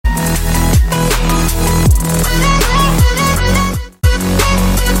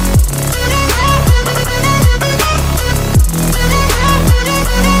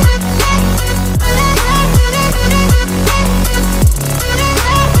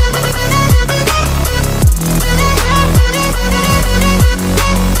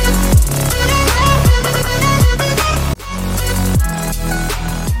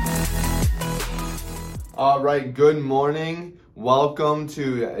right, good morning. Welcome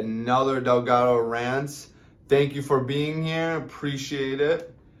to another Delgado Rants. Thank you for being here. Appreciate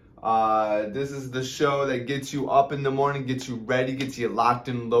it. This is the show that gets you up in the morning, gets you ready, gets you locked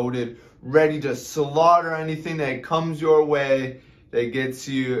and loaded, ready to slaughter anything that comes your way,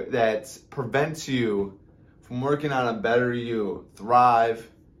 that prevents you from working on a better you,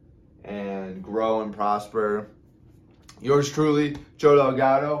 thrive and grow and prosper. Yours truly, Joe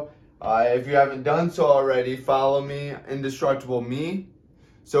Delgado. If you haven't done so already, follow me, Indestructible Me,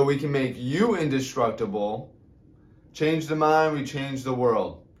 so we can make you indestructible. Change the mind, we change the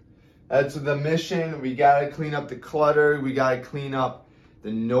world. That's the mission. We gotta clean up the clutter. We gotta clean up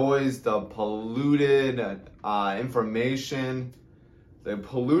the noise, the polluted information, the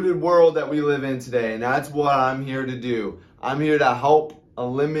polluted world that we live in today. And that's what I'm here to do. I'm here to help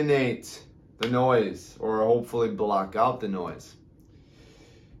eliminate the noise, or hopefully block out the noise.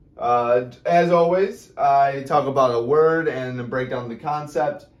 As always, I talk about a word and break down the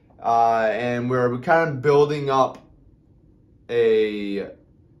concept, and we're kind of building up a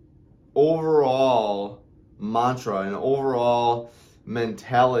overall mantra, an overall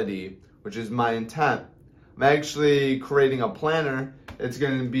mentality, which is my intent. I'm actually creating a planner. It's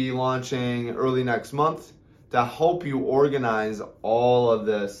going to be launching early next month to help you organize all of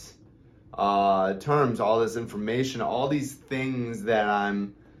this terms, all this information, all these things that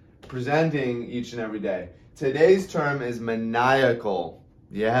I'm presenting each and every day. Today's term is maniacal.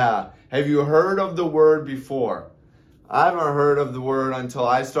 Yeah. Have you heard of the word before? I haven't heard of the word until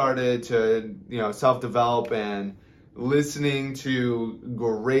I started to, self-develop and listening to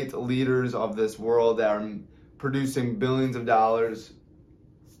great leaders of this world that are producing billions of dollars.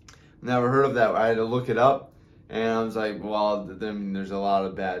 Never heard of that. I had to look it up, and I was like, well, then there's a lot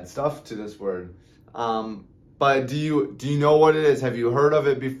of bad stuff to this word. But do you know what it is? Have you heard of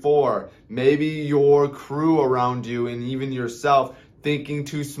it before? Maybe your crew around you and even yourself thinking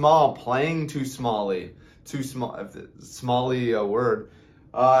too small, playing too smally. Too small, if smally a word.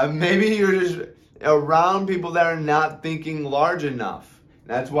 Maybe you're just around people that are not thinking large enough.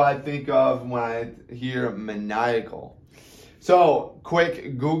 That's what I think of when I hear maniacal. So,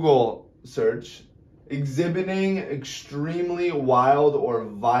 quick Google search. Exhibiting extremely wild or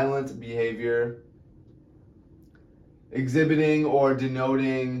violent behavior. Exhibiting or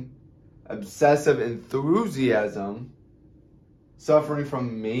denoting obsessive enthusiasm. Suffering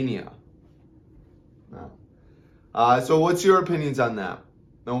from mania. So what's your opinions on that?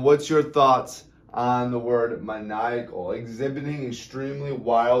 And what's your thoughts on the word maniacal? Exhibiting extremely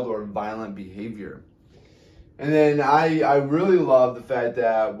wild or violent behavior. And then I really love the fact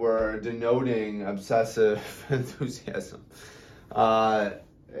that we're denoting obsessive enthusiasm.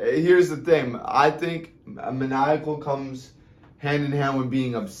 Here's the thing. I think maniacal comes hand in hand with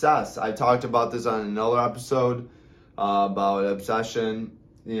being obsessed. I talked about this on another episode about obsession,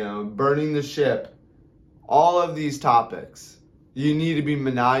 burning the ship. All of these topics, you need to be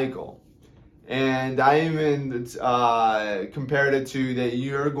maniacal. And I even compared it to that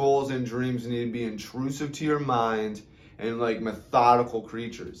your goals and dreams need to be intrusive to your mind and like methodical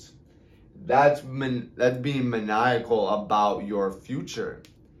creatures. That's being maniacal about your future.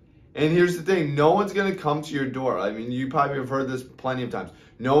 And here's the thing, no one's going to come to your door. I mean, you probably have heard this plenty of times.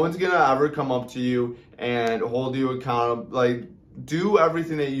 No one's going to ever come up to you and hold you accountable, like do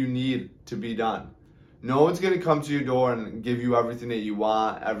everything that you need to be done. No one's going to come to your door and give you everything that you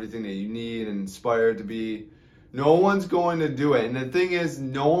want, everything that you need and inspired to be. No one's going to do it. And the thing is,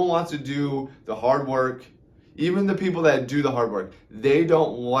 no one wants to do the hard work. Even the people that do the hard work, they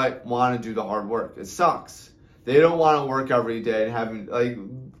don't want to do the hard work. It sucks. They don't want to work every day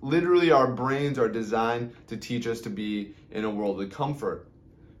and literally our brains are designed to teach us to be in a world of comfort.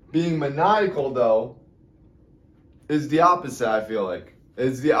 Being maniacal, though, is the opposite, I feel like.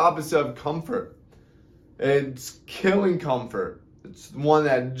 It's the opposite of comfort. It's killing comfort. It's one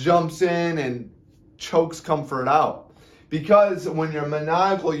that jumps in and chokes comfort out. Because when you're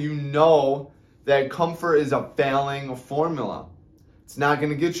maniacal, you know that comfort is a failing formula. It's not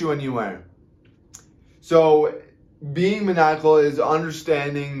going to get you anywhere. So being maniacal is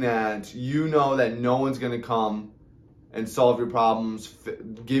understanding that you know that no one's going to come and solve your problems,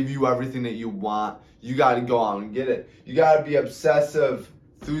 give you everything that you want. You got to go out and get it. You got to be obsessive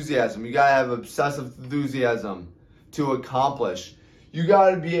enthusiasm. You got to have obsessive enthusiasm to accomplish. You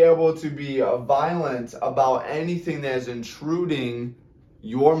got to be able to be violent about anything that is intruding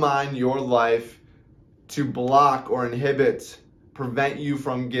your mind, your life, to block or inhibit, prevent you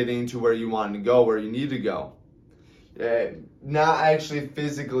from getting to where you want to go, where you need to go. Not actually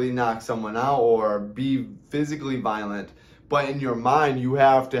physically knock someone out or be physically violent, But in your mind, you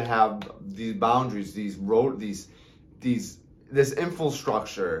have to have these boundaries, this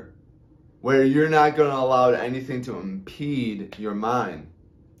infrastructure where you're not going to allow anything to impede your mind.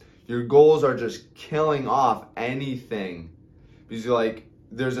 Your goals are just killing off anything because you're like,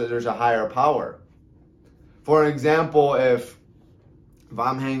 there's a higher power. For example, if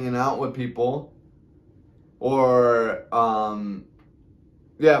I'm hanging out with people, or if I'm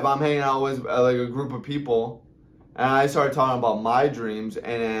hanging out with like a group of people, and I start talking about my dreams,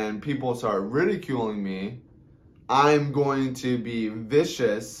 and then people start ridiculing me, I'm going to be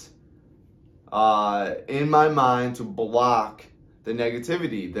vicious in my mind to block the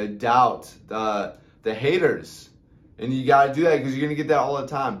negativity, the doubt, the haters. And you got to do that because you're going to get that all the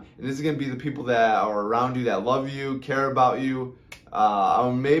time. And this is going to be the people that are around you, that love you, care about you.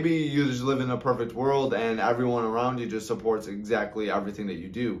 Or maybe you just live in a perfect world and everyone around you just supports exactly everything that you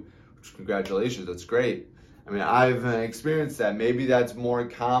do. Which, congratulations, that's great. I mean, I've experienced that. Maybe that's more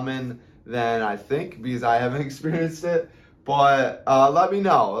common than I think because I haven't experienced it. But let me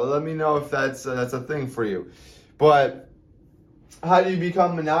know. Let me know if that's a thing for you. But how do you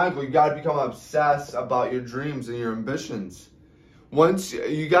become maniacal? You got to become obsessed about your dreams and your ambitions. Once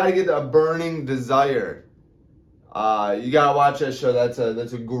you got to get a burning desire. You got to watch that show. That's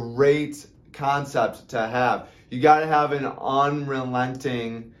a great concept to have. You got to have an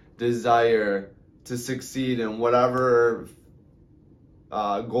unrelenting desire to succeed in whatever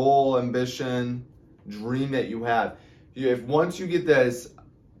goal, ambition, dream that you have. If once you get this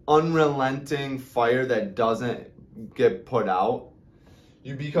unrelenting fire that doesn't get put out,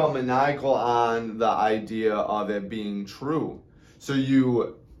 you become maniacal on the idea of it being true. So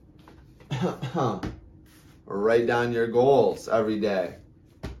you write down your goals every day.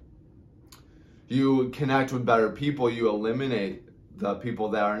 You connect with better people. You eliminate the people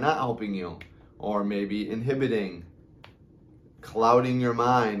that are not helping you, or maybe inhibiting, clouding your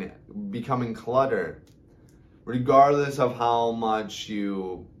mind, becoming clutter. Regardless of how much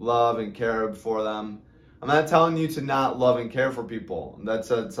you love and care for them. I'm not telling you to not love and care for people. That's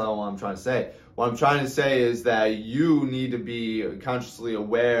not what I'm trying to say. What I'm trying to say is that you need to be consciously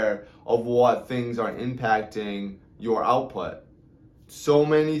aware of what things are impacting your output. So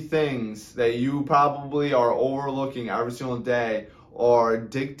many things that you probably are overlooking every single day are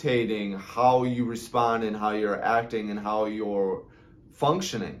dictating how you respond and how you're acting and how you're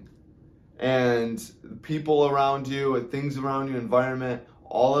functioning. And people around you, things around you, environment,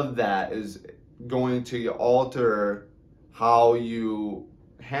 all of that is going to alter how you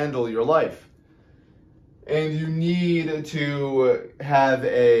handle your life. And you need to have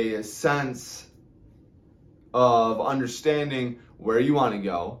a sense of understanding where you want to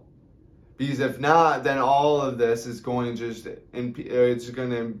go. Because if not, then all of this is going to it's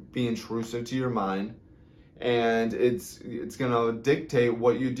going to be intrusive to your mind. And it's going to dictate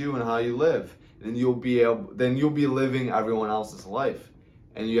what you do and how you live. And you'll be living everyone else's life.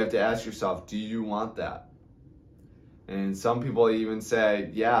 And you have to ask yourself, do you want that? And some people even say,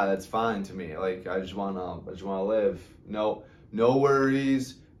 yeah, that's fine to me. Like, I just want to live. No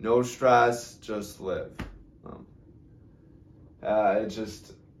worries, no stress, just live. I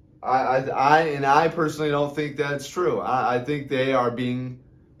personally don't think that's true. I think they are being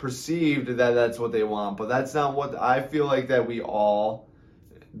perceived that that's what they want, but that's not what I feel like. That we all,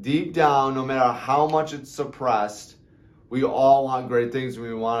 deep down, no matter how much it's suppressed, we all want great things.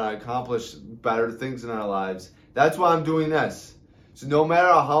 We want to accomplish better things in our lives. That's why I'm doing this. So no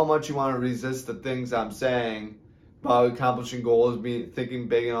matter how much you want to resist the things I'm saying about accomplishing goals, thinking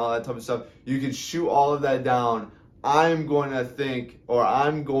big and all that type of stuff, you can shoot all of that down. I'm going to think, or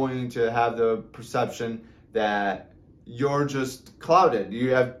I'm going to have the perception that you're just clouded. You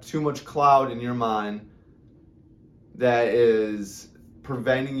have too much cloud in your mind that is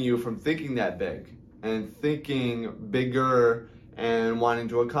preventing you from thinking that big and thinking bigger and wanting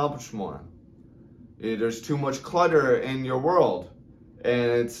to accomplish more. There's too much clutter in your world,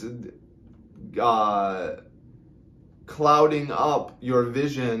 and it's clouding up your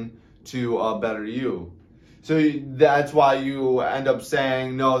vision to a better you. So that's why you end up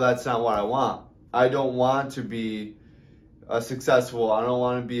saying, no, that's not what I want. I don't want to be successful. I don't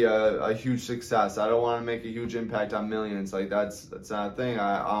want to be a huge success. I don't want to make a huge impact on millions. Like, that's not a thing.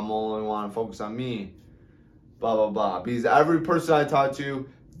 I'm only want to focus on me. Blah, blah, blah. Because every person I talk to,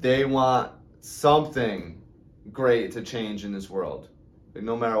 they want something great to change in this world. Like,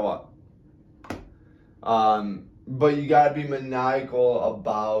 no matter what. But you got to be maniacal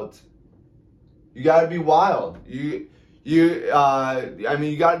about... You got to be wild. You got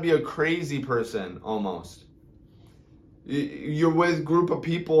to be a crazy person almost. You're with a group of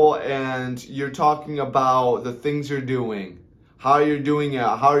people and you're talking about the things you're doing, how you're doing it,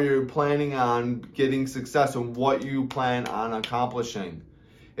 how you're planning on getting success, and what you plan on accomplishing.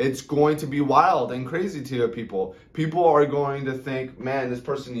 It's going to be wild and crazy to people. People are going to think, man, this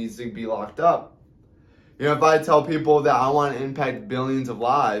person needs to be locked up. If I tell people that I want to impact billions of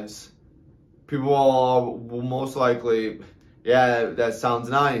lives, people will most likely, yeah, that sounds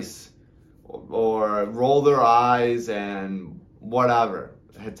nice, or roll their eyes and whatever.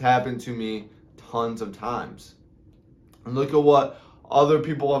 It's happened to me tons of times. And look at what other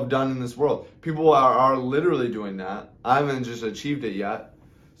people have done in this world. People are literally doing that. I haven't just achieved it yet,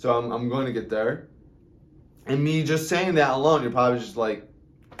 so I'm going to get there. And me just saying that alone, you're probably just like,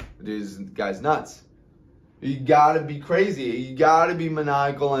 dude, this guy's nuts. You gotta be crazy. You gotta be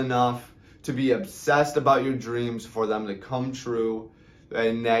maniacal enough to be obsessed about your dreams for them to come true.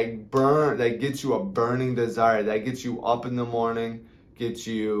 And that gets you a burning desire. That gets you up in the morning, gets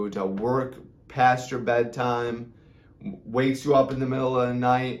you to work past your bedtime, wakes you up in the middle of the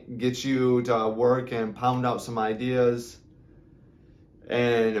night, gets you to work and pound out some ideas,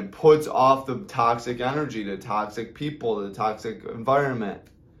 and it puts off the toxic energy, the toxic people, the toxic environment.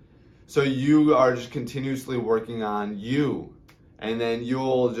 So you are just continuously working on you, and then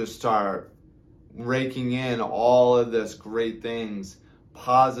you'll just start raking in all of this great things,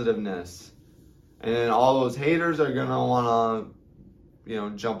 positiveness, and then all those haters are gonna wanna,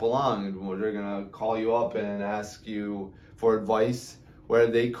 jump along. They're gonna call you up and ask you for advice where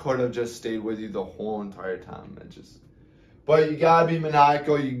they could have just stayed with you the whole entire time. But you gotta be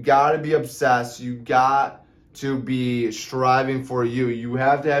maniacal. You gotta be obsessed. You got to be striving for you. You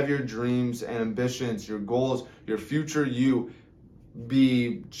have to have your dreams and ambitions, your goals, your future you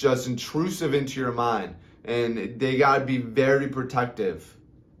be just intrusive into your mind, and they got to be very protective.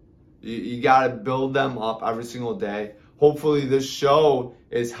 You got to build them up every single day. Hopefully this show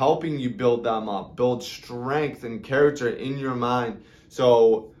is helping you build them up, build strength and character in your mind.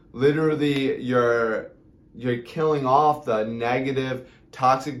 So literally you're killing off the negative,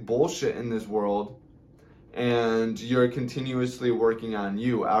 toxic bullshit in this world, and you're continuously working on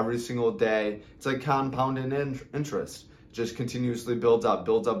you every single day. It's like compounding interest. Just continuously builds up,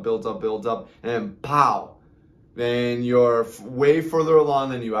 and then pow, then you're way further along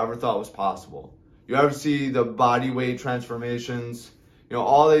than you ever thought was possible. You ever see the body weight transformations?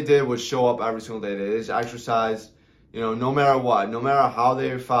 All they did was show up every single day. They just exercised, no matter what, no matter how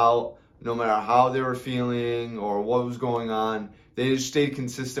they felt, no matter how they were feeling or what was going on, they just stayed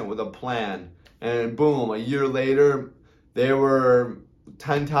consistent with a plan. And boom, a year later, they were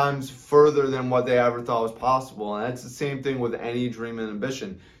 10 times further than what they ever thought was possible. And that's the same thing with any dream and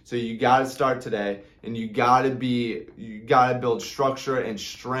ambition. So you got to start today, and you got to build structure and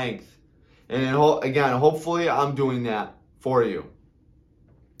strength. And again, hopefully I'm doing that for you.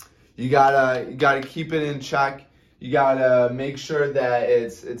 You gotta keep it in check. You gotta make sure that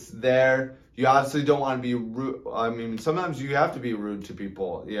it's there. You obviously don't want to be rude. I mean, sometimes you have to be rude to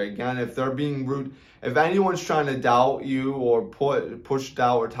people. Yeah, again, if they're being rude, if anyone's trying to doubt you or push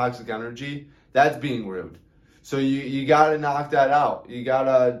doubt or toxic energy, that's being rude. So you got to knock that out. You got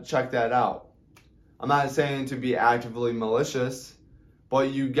to check that out. I'm not saying to be actively malicious,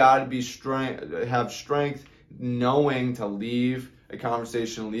 but you got to have strength knowing to leave a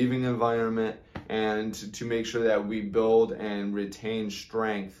conversation, leaving an environment, and to make sure that we build and retain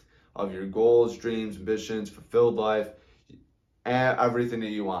strength of your goals, dreams, ambitions, fulfilled life, and everything that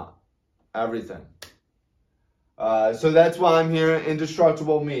you want. Everything. So that's why I'm here,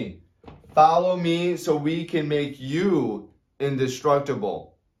 Indestructible Me. Follow me so we can make you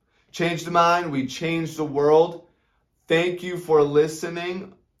indestructible. Change the mind, we change the world. Thank you for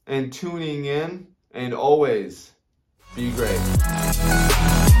listening and tuning in, and always be great.